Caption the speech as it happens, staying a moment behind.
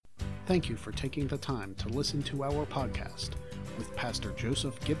Thank you for taking the time to listen to our podcast with Pastor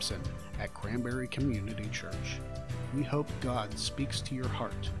Joseph Gibson at Cranberry Community Church. We hope God speaks to your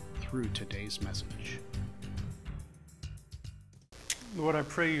heart through today's message. Lord, I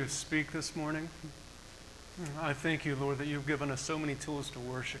pray you speak this morning. I thank you, Lord, that you've given us so many tools to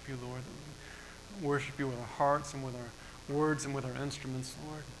worship you, Lord. Worship you with our hearts and with our words and with our instruments,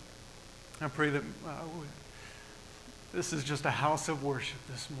 Lord. I pray that this is just a house of worship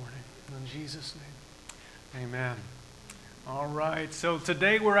this morning. In Jesus' name, amen. All right, so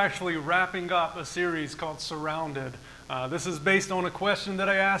today we're actually wrapping up a series called Surrounded. This is based on a question that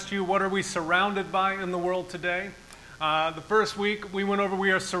I asked you: what are we surrounded by in the world today? The first week we went over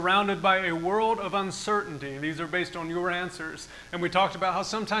we are surrounded by a world of uncertainty. These are based on your answers. And we talked about how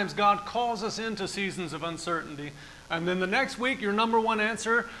sometimes God calls us into seasons of uncertainty. And then the next week, your number one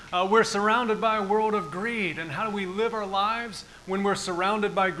answer, we're surrounded by a world of greed. And how do we live our lives when we're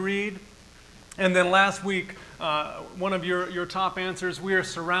surrounded by greed? And then last week, one of your top answers, we are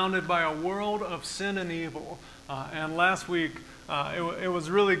surrounded by a world of sin and evil. And last week, it was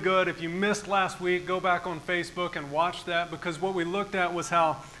really good. If you missed last week, go back on Facebook and watch that, because what we looked at was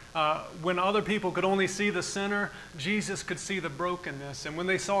how when other people could only see the sinner, Jesus could see the brokenness. And when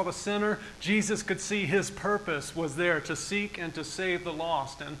they saw the sinner, Jesus could see his purpose was there to seek and to save the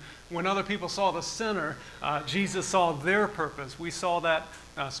lost. And when other people saw the sinner, Jesus saw their purpose. We saw that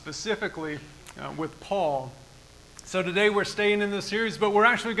specifically with Paul. So today we're staying in this series, but we're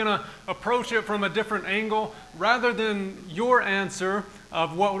actually going to approach it from a different angle. Rather than your answer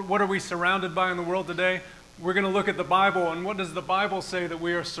of what are we surrounded by in the world today, we're going to look at the Bible, and what does the Bible say that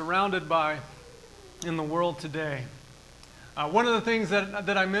we are surrounded by in the world today? One of the things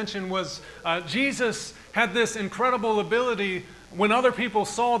that I mentioned was Jesus had this incredible ability. When other people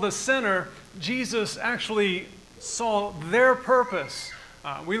saw the sinner, Jesus actually saw their purpose.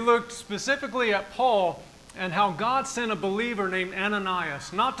 We looked specifically at Paul and how God sent a believer named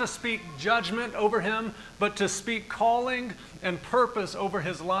Ananias, not to speak judgment over him, but to speak calling and purpose over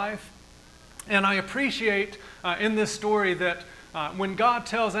his life. And I appreciate in this story that when God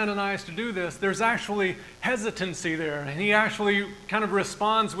tells Ananias to do this, there's actually hesitancy there. And he actually kind of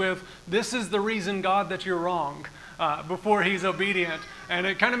responds with, "This is the reason, God, that you're wrong," before he's obedient. And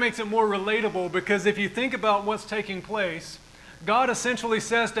it kind of makes it more relatable, because if you think about what's taking place, God essentially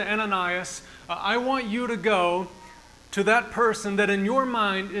says to Ananias, I want you to go to that person that in your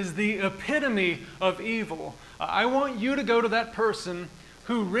mind is the epitome of evil. I want you to go to that person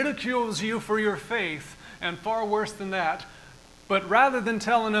who ridicules you for your faith, and far worse than that. But rather than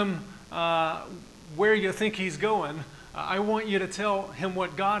telling him where you think he's going, I want you to tell him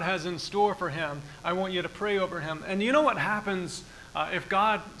what God has in store for him. I want you to pray over him. And you know what happens if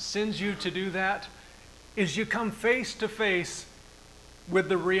God sends you to do that? Is you come face to face with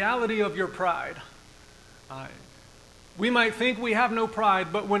the reality of your pride. We might think we have no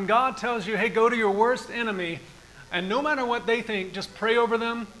pride, but when God tells you, hey, go to your worst enemy, and no matter what they think, just pray over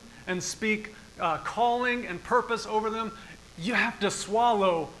them and speak calling and purpose over them, you have to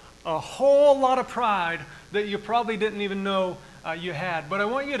swallow a whole lot of pride that you probably didn't even know you had. But I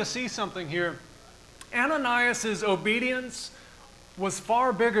want you to see something here. Ananias' obedience was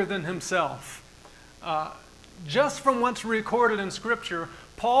far bigger than himself. Just from what's recorded in Scripture,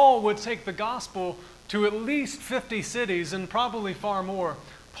 Paul would take the gospel to at least 50 cities and probably far more.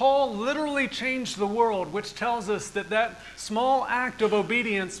 Paul literally changed the world, which tells us that small act of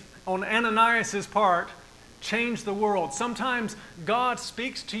obedience on Ananias' part changed the world. Sometimes God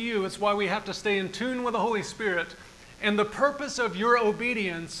speaks to you. It's why we have to stay in tune with the Holy Spirit. And the purpose of your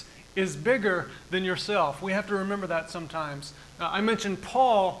obedience is bigger than yourself. We have to remember that sometimes. I mentioned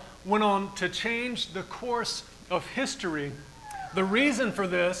Paul went on to change the course of history. The reason for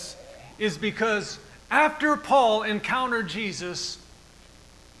this is because after Paul encountered Jesus,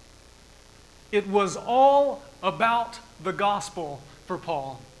 it was all about the gospel for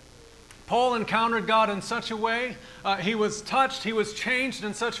Paul. Paul encountered God in such a way, he was touched, he was changed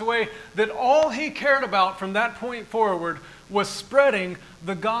in such a way that all he cared about from that point forward was spreading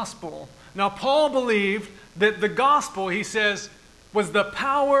the gospel. Now, Paul believed that the gospel, he says, was the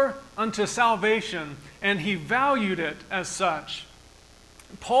power unto salvation, and he valued it as such.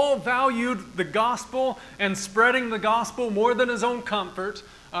 Paul valued the gospel and spreading the gospel more than his own comfort,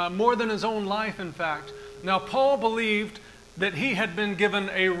 more than his own life, in fact. Now, Paul believed that he had been given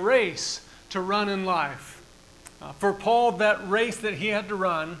a race to run in life. For Paul, that race that he had to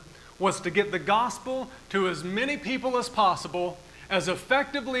run was to get the gospel to as many people as possible, as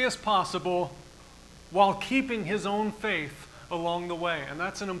effectively as possible, while keeping his own faith along the way. And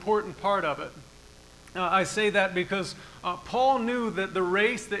that's an important part of it. I say that because Paul knew that the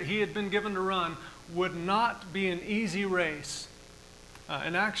race that he had been given to run would not be an easy race.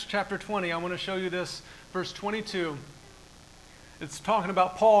 In Acts chapter 20, I want to show you this, verse 22. It's talking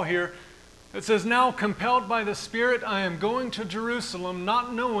about Paul here. It says, "Now, compelled by the Spirit, I am going to Jerusalem,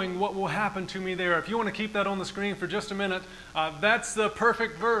 not knowing what will happen to me there." If you want to keep that on the screen for just a minute, that's the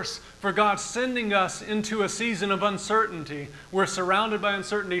perfect verse for God sending us into a season of uncertainty. We're surrounded by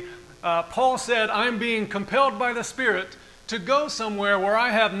uncertainty. Paul said, "I'm being compelled by the Spirit to go somewhere where I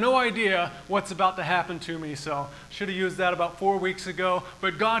have no idea what's about to happen to me." So, should have used that about 4 weeks ago.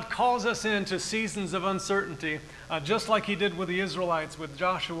 But God calls us into seasons of uncertainty, just like he did with the Israelites, with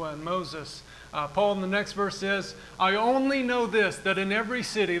Joshua and Moses. Paul in the next verse says, "I only know this, that in every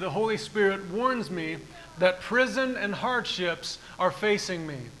city the Holy Spirit warns me that prison and hardships are facing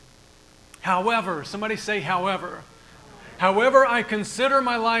me. However," somebody say however. "However, I consider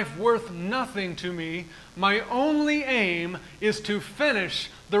my life worth nothing to me. My only aim is to finish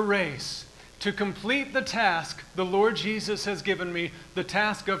the race, to complete the task the Lord Jesus has given me, the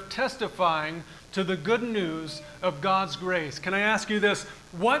task of testifying to the good news of God's grace." Can I ask you this?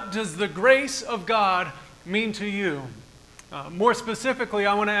 What does the grace of God mean to you? More specifically,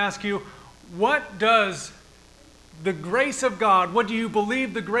 I want to ask you, what does the grace of God, what do you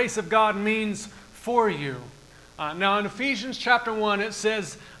believe the grace of God means for you? Now in Ephesians chapter 1, it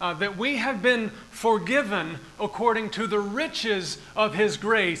says that we have been forgiven according to the riches of his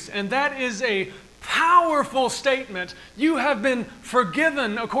grace. And that is a powerful statement. You have been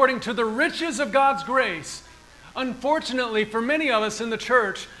forgiven according to the riches of God's grace. Unfortunately, for many of us in the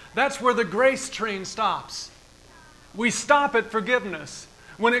church, that's where the grace train stops. We stop at forgiveness.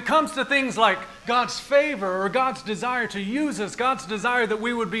 When it comes to things like God's favor or God's desire to use us, God's desire that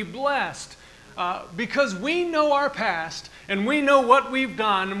we would be blessed, because we know our past and we know what we've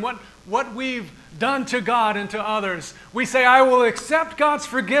done and what we've done to God and to others, we say, "I will accept God's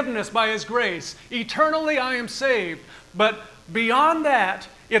forgiveness by his grace. Eternally I am saved." But beyond that,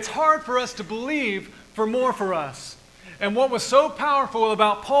 it's hard for us to believe for more for us. And what was so powerful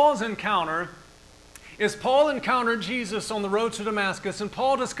about Paul's encounter is Paul encountered Jesus on the road to Damascus, and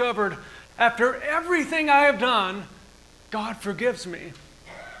Paul discovered, after everything I have done, God forgives me.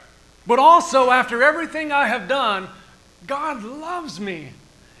 But also, after everything I have done, God loves me,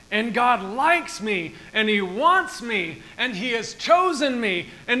 and God likes me, and he wants me, and he has chosen me.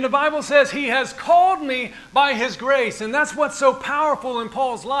 And the Bible says he has called me by his grace. And that's what's so powerful in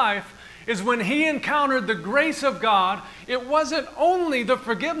Paul's life, is when he encountered the grace of God, it wasn't only the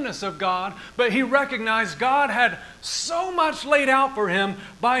forgiveness of God, but he recognized God had so much laid out for him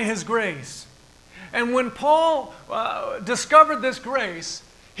by his grace. And when Paul discovered this grace,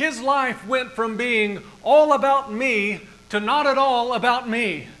 his life went from being all about me to not at all about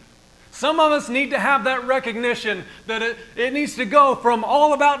me. Some of us need to have that recognition that it needs to go from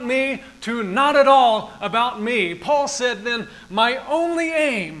all about me to not at all about me. Paul said then, my only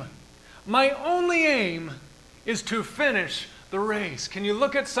aim is to finish the race. Can you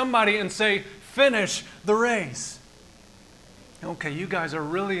look at somebody and say, finish the race? Okay, you guys are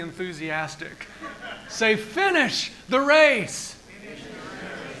really enthusiastic. Say, finish the race.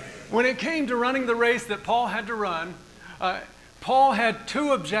 When it came to running the race that Paul had to run, Paul had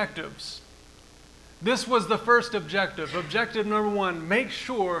two objectives. This was the first objective. Objective number one, make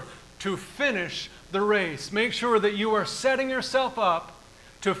sure to finish the race. Make sure that you are setting yourself up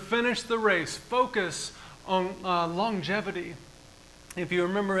to finish the race. Focus on longevity. If you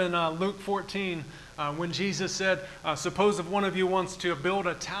remember in Luke 14, when Jesus said, suppose if one of you wants to build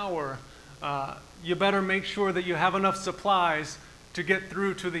a tower, you better make sure that you have enough supplies to get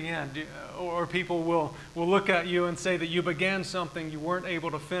through to the end, or people will look at you and say that you began something you weren't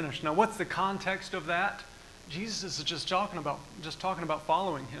able to finish. Now, what's the context of that? Jesus is just talking about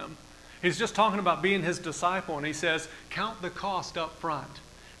following him. He's just talking about being his disciple, and he says, count the cost up front.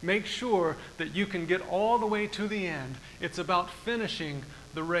 Make sure that you can get all the way to the end. It's about finishing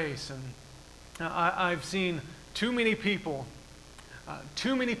the race. And I've seen too many people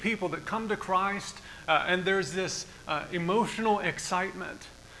that come to Christ, and there's this emotional excitement.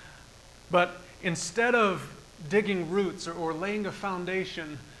 But instead of digging roots or laying a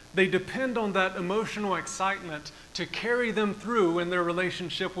foundation, they depend on that emotional excitement to carry them through in their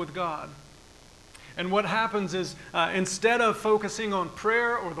relationship with God. And what happens is, instead of focusing on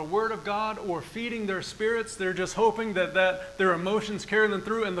prayer or the Word of God or feeding their spirits, they're just hoping that their emotions carry them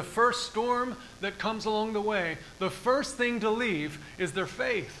through. And the first storm that comes along the way, the first thing to leave is their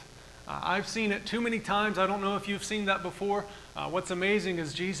faith. I've seen it too many times. I don't know if you've seen that before. What's amazing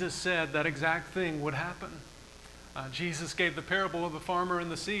is Jesus said that exact thing would happen. Jesus gave the parable of the farmer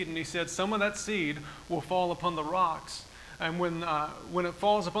and the seed, and he said some of that seed will fall upon the rocks. And when it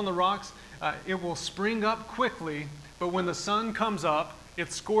falls upon the rocks, it will spring up quickly, but when the sun comes up,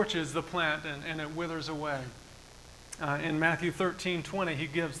 it scorches the plant and it withers away. In Matthew 13:20, he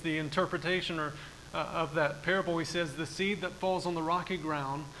gives the interpretation of that parable. He says, the seed that falls on the rocky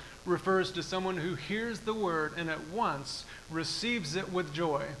ground refers to someone who hears the word and at once receives it with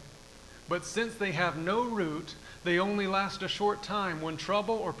joy. But since they have no root, they only last a short time. When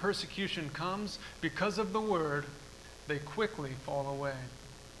trouble or persecution comes because of the word, they quickly fall away.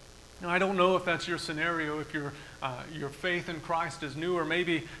 Now, I don't know if that's your scenario, if your faith in Christ is new, or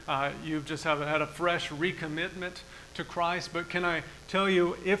maybe you've just had a fresh recommitment to Christ. But can I tell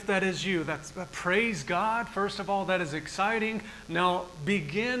you, if that is you, praise God. First of all, that is exciting. Now,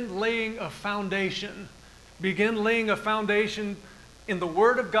 begin laying a foundation. Begin laying a foundation in the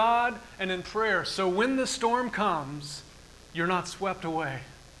Word of God and in prayer. So when the storm comes, you're not swept away.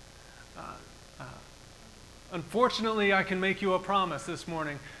 Unfortunately, I can make you a promise this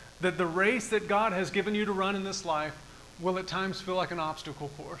morning that the race that God has given you to run in this life will at times feel like an obstacle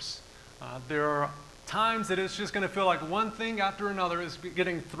course. There are times that it's just going to feel like one thing after another is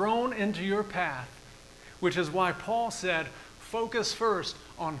getting thrown into your path, which is why Paul said, focus first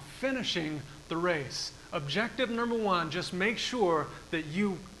on finishing the race. Objective number one, just make sure that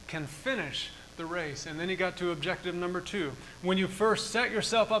you can finish the race. And then he got to objective number two. When you first set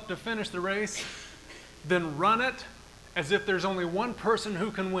yourself up to finish the race, then run it as if there's only one person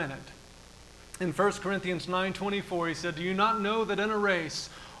who can win it. In 1 Corinthians 9:24, he said, do you not know that in a race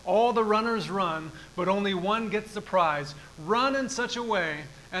all the runners run, but only one gets the prize? Run in such a way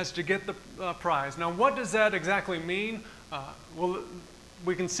as to get the prize. Now, what does that exactly mean? Well,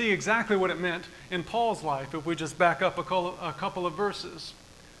 we can see exactly what it meant in Paul's life if we just back up a couple of verses.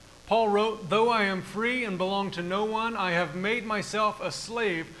 Paul wrote, though I am free and belong to no one, I have made myself a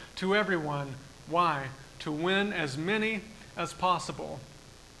slave to everyone. Why? To win as many as possible.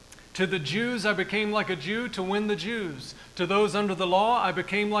 To the Jews I became like a Jew to win the Jews. To those under the law I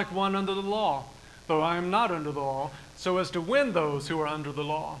became like one under the law, though I am not under the law, so as to win those who are under the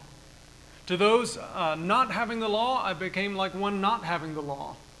law. To those not having the law I became like one not having the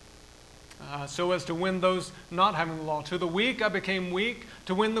law, so as to win those not having the law. To the weak I became weak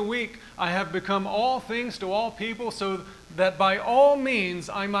to win the weak. I have become all things to all people, so that by all means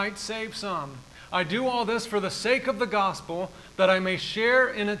I might save some. I do all this for the sake of the gospel, that I may share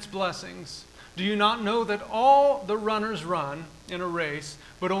in its blessings. Do you not know that all the runners run in a race,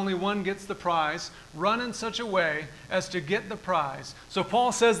 but only one gets the prize? Run in such a way as to get the prize. So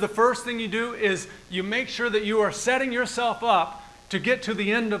Paul says the first thing you do is you make sure that you are setting yourself up to get to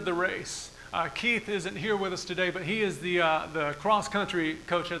the end of the race. Keith isn't here with us today, but he is the cross-country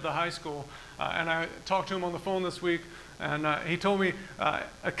coach at the high school. And I talked to him on the phone this week, and he told me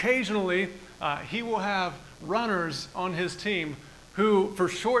occasionally he will have runners on his team who, for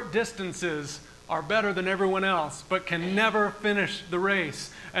short distances, are better than everyone else, but can never finish the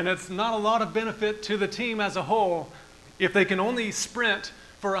race. And it's not a lot of benefit to the team as a whole if they can only sprint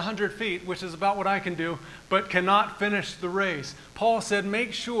for 100 feet, which is about what I can do, but cannot finish the race. Paul said,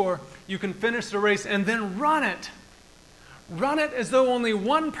 make sure you can finish the race and then run it. Run it as though only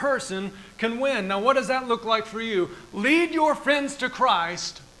one person can win. Now, what does that look like for you? Lead your friends to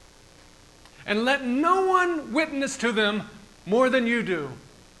Christ and let no one witness to them more than you do.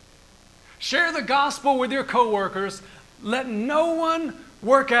 Share the gospel with your coworkers. Let no one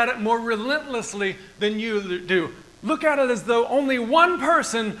work at it more relentlessly than you do. Look at it as though only one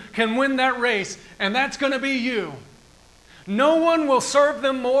person can win that race, and that's going to be you. No one will serve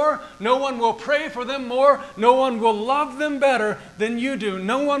them more. No one will pray for them more. No one will love them better than you do.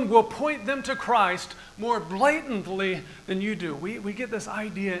 No one will point them to Christ more blatantly than you do. We get this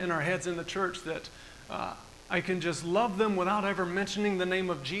idea in our heads in the church that I can just love them without ever mentioning the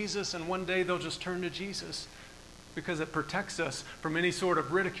name of Jesus, and one day they'll just turn to Jesus because it protects us from any sort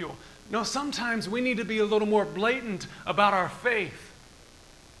of ridicule. No, sometimes we need to be a little more blatant about our faith.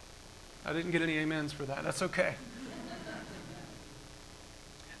 I didn't get any amens for that. That's okay.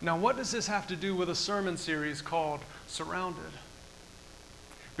 Now, what does this have to do with a sermon series called Surrounded?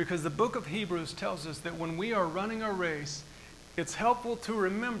 Because the book of Hebrews tells us that when we are running a race, it's helpful to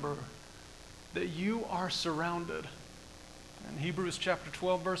remember that you are surrounded. In Hebrews chapter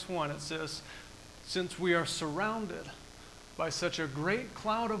 12, verse 1, it says, since we are surrounded by such a great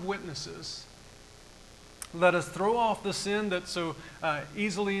cloud of witnesses, let us throw off the sin that so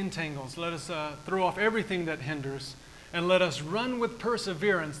easily entangles. Let us throw off everything that hinders. And let us run with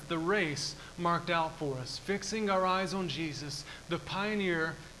perseverance the race marked out for us, fixing our eyes on Jesus, the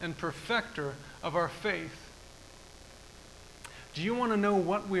pioneer and perfecter of our faith. Do you want to know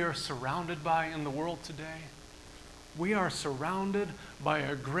what we are surrounded by in the world today? We are surrounded by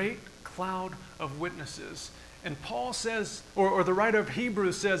a great cloud of witnesses. And Paul says, or the writer of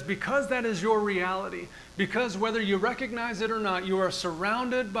Hebrews says, because that is your reality, because whether you recognize it or not, you are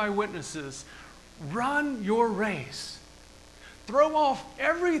surrounded by witnesses, run your race. Throw off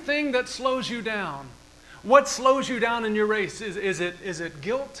everything that slows you down. What slows you down in your race? Is it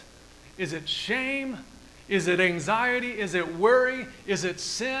guilt? Is it shame? Is it anxiety? Is it worry? Is it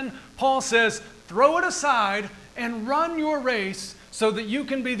sin? Paul says, throw it aside and run your race so that you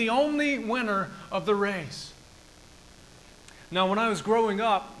can be the only winner of the race. Now, when I was growing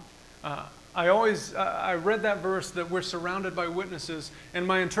up, I read that verse that we're surrounded by witnesses, and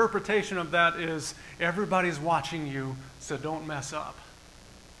my interpretation of that is everybody's watching you, so don't mess up.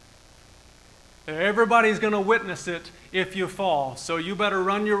 Everybody's going to witness it if you fall, so you better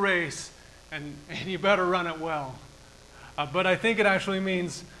run your race, and you better run it well. But I think it actually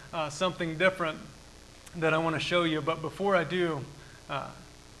means something different that I want to show you. But before I do, I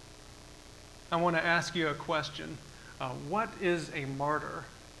want to ask you a question. What is a martyr?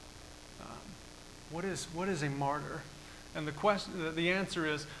 What is a martyr? And the answer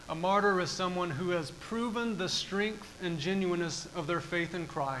is, a martyr is someone who has proven the strength and genuineness of their faith in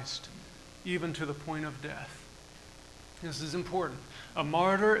Christ, even to the point of death. This is important. A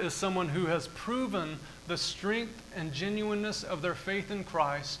martyr is someone who has proven the strength and genuineness of their faith in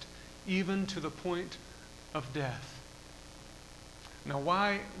Christ, even to the point of death. Now,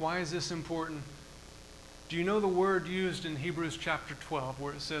 why is this important? Do you know the word used in Hebrews chapter 12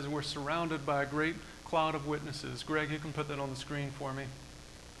 where it says we're surrounded by a great cloud of witnesses? Greg, you can put that on the screen for me.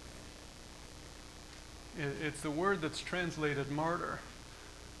 It's the word that's translated martyr.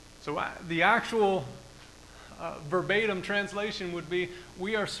 So the actual verbatim translation would be,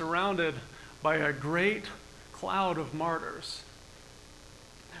 we are surrounded by a great cloud of martyrs.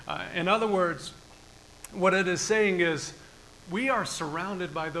 In other words, what it is saying is, we are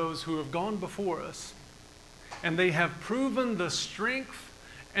surrounded by those who have gone before us, and they have proven the strength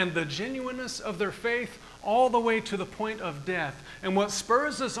and the genuineness of their faith all the way to the point of death. And what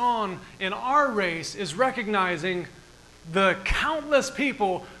spurs us on in our race is recognizing the countless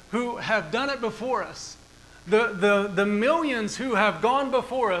people who have done it before us, the millions who have gone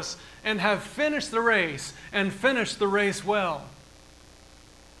before us and have finished the race and finished the race well.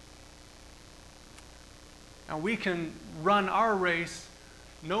 Now we can run our race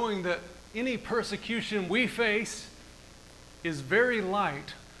knowing that any persecution we face is very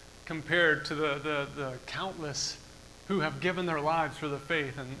light compared to the countless who have given their lives for the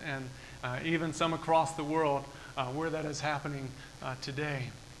faith, and even some across the world where that is happening today.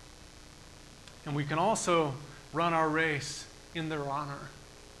 And we can also run our race in their honor.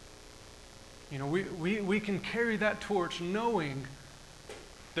 You know, we can carry that torch knowing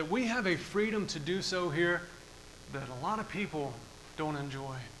that we have a freedom to do so here that a lot of people don't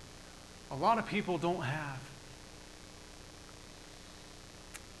enjoy. A lot of people don't have.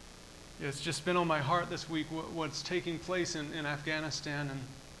 It's just been on my heart this week what's taking place in Afghanistan and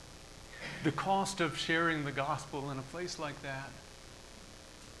the cost of sharing the gospel in a place like that.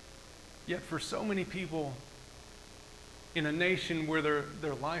 Yet for so many people in a nation where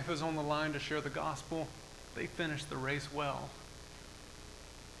their life is on the line to share the gospel, they finish the race well.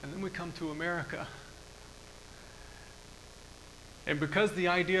 And then we come to America. And because the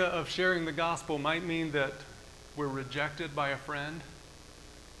idea of sharing the gospel might mean that we're rejected by a friend,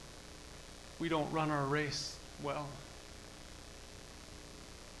 we don't run our race well.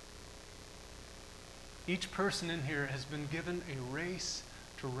 Each person in here has been given a race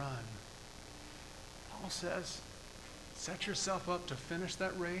to run. Paul says, set yourself up to finish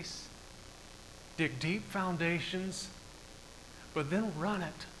that race, dig deep foundations, but then run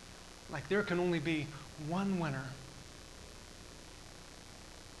it like there can only be one winner.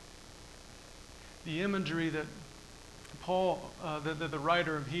 The imagery that Paul, the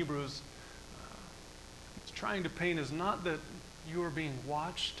writer of Hebrews, is trying to paint is not that you are being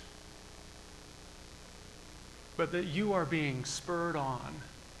watched, but that you are being spurred on,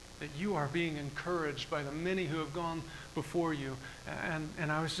 that you are being encouraged by the many who have gone before you.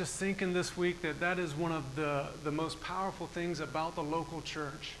 And I was just thinking this week that is one of the most powerful things about the local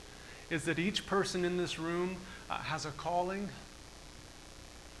church, is that each person in this room has a calling.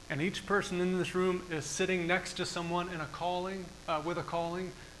 And each person in this room is sitting next to someone in a calling, with a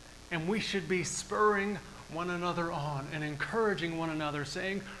calling, and we should be spurring one another on and encouraging one another,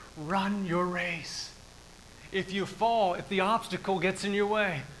 saying, run your race. If you fall, if the obstacle gets in your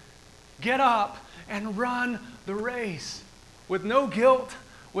way, get up and run the race with no guilt,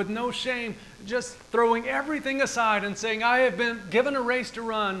 with no shame, just throwing everything aside and saying, I have been given a race to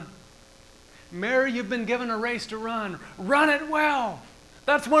run. Mary, you've been given a race to run. Run it well.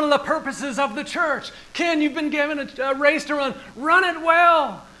 That's one of the purposes of the church. Ken, you've been given a race to run. Run it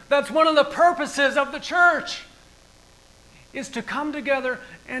well. That's one of the purposes of the church, is to come together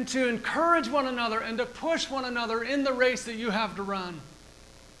and to encourage one another and to push one another in the race that you have to run.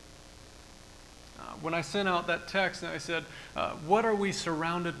 When I sent out that text and I said, what are we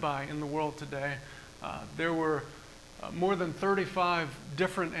surrounded by in the world today? There were more than 35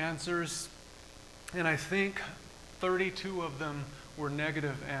 different answers, and I think 32 of them were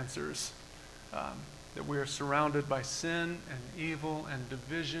negative answers. That we are surrounded by sin and evil and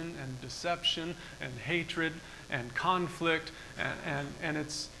division and deception and hatred and conflict, and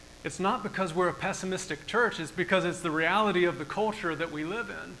it's not because we're a pessimistic church, it's because it's the reality of the culture that we live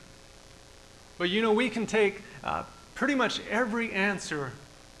in. But we can take pretty much every answer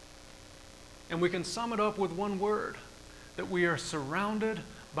and we can sum it up with one word, that we are surrounded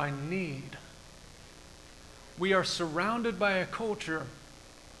by need. We are surrounded by a culture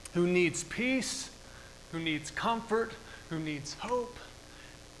who needs peace, who needs comfort, who needs hope,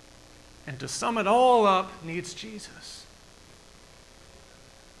 and to sum it all up, needs Jesus.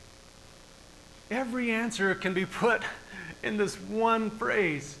 Every answer can be put in this one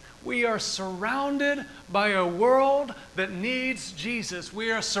phrase. We are surrounded by a world that needs Jesus. We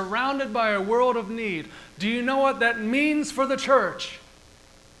are surrounded by a world of need. Do you know what that means for the church?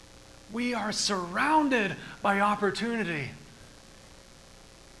 We are surrounded by opportunity.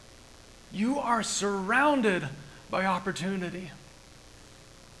 You are surrounded by opportunity.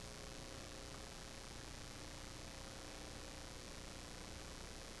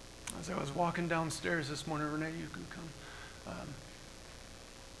 As I was walking downstairs this morning, Renee, you can come.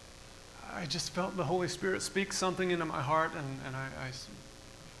 I just felt the Holy Spirit speak something into my heart, and I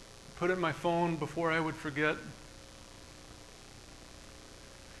put it in my phone before I would forget.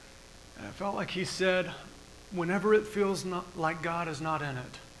 And I felt like He said, whenever it feels not like God is not in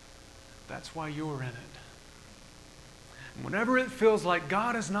it, that's why you're in it. And whenever it feels like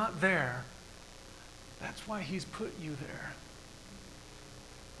God is not there, that's why He's put you there.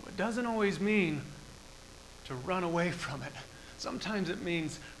 It doesn't always mean to run away from it. Sometimes it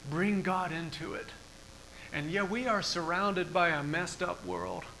means bring God into it. And yeah, we are surrounded by a messed up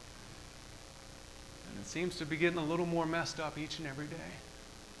world. And it seems to be getting a little more messed up each and every day.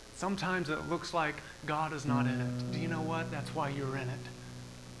 Sometimes it looks like God is not in it. Do you know what? That's why you're in it.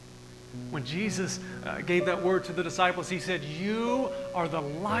 When Jesus gave that word to the disciples, He said, you are the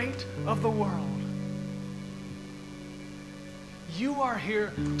light of the world. You are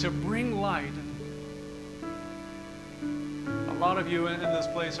here to bring light. A lot of you in this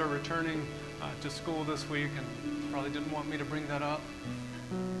place are returning to school this week and probably didn't want me to bring that up.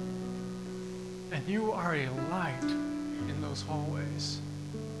 And you are a light in those hallways.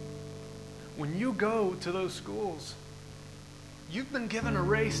 When you go to those schools, you've been given a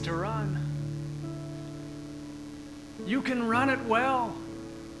race to run. You can run it well.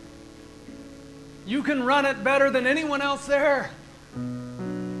 You can run it better than anyone else there.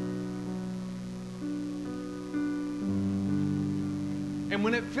 And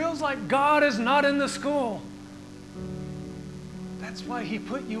when it feels like God is not in the school, that's why He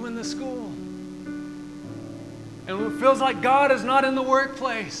put you in the school. And when it feels like God is not in the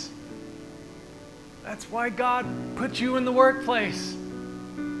workplace, that's why God put you in the workplace.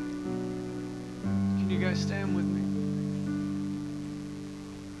 Can you guys stand with me?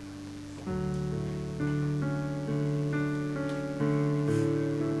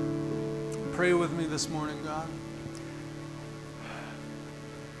 Pray with me this morning, God.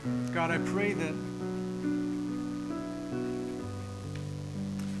 God, I pray that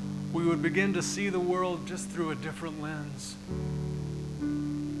we would begin to see the world just through a different lens.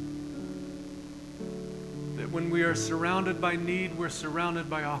 That when we are surrounded by need, we're surrounded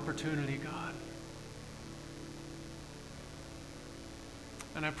by opportunity, God.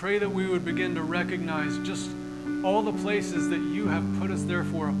 And I pray that we would begin to recognize just all the places that you have put us there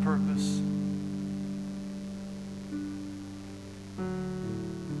for a purpose.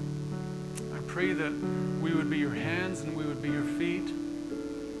 I pray that we would be your hands and we would be your feet.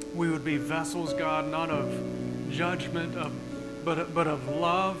 We would be vessels, God, not of judgment, but of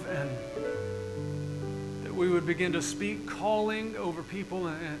love, and that we would begin to speak calling over people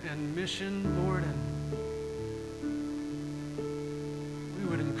and mission, Lord, and we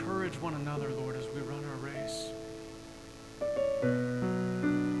would encourage one another, Lord, as we run our race.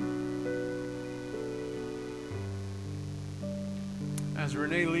 As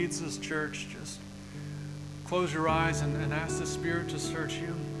Renee leads this church, just close your eyes and ask the Spirit to search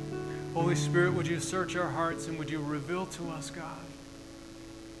you. Holy Spirit, would you search our hearts and would you reveal to us, God?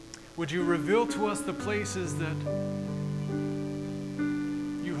 Would you reveal to us the places that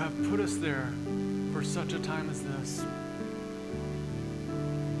you have put us there for such a time as this?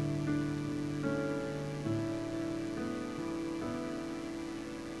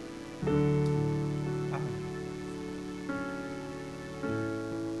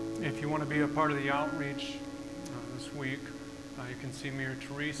 If you want to be a part of the outreach this week, you can see me or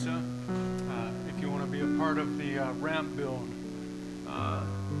Teresa. If you want to be a part of the ramp build,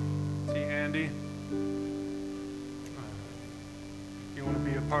 see Andy. If you want to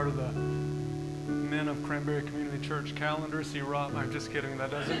be a part of the Men of Cranberry Community Church calendar, see Rob. I'm just kidding, that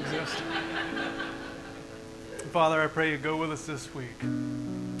doesn't exist. Father, I pray you go with us this week,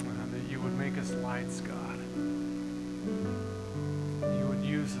 that you would make us lights, God. You would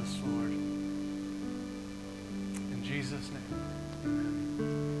use us, Lord. In Jesus' name, amen.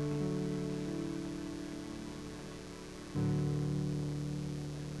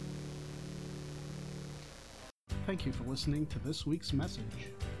 Thank you for listening to this week's message.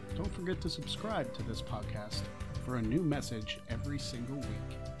 Don't forget to subscribe to this podcast for a new message every single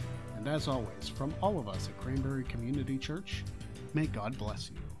week. And as always, from all of us at Cranberry Community Church, may God bless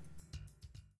you.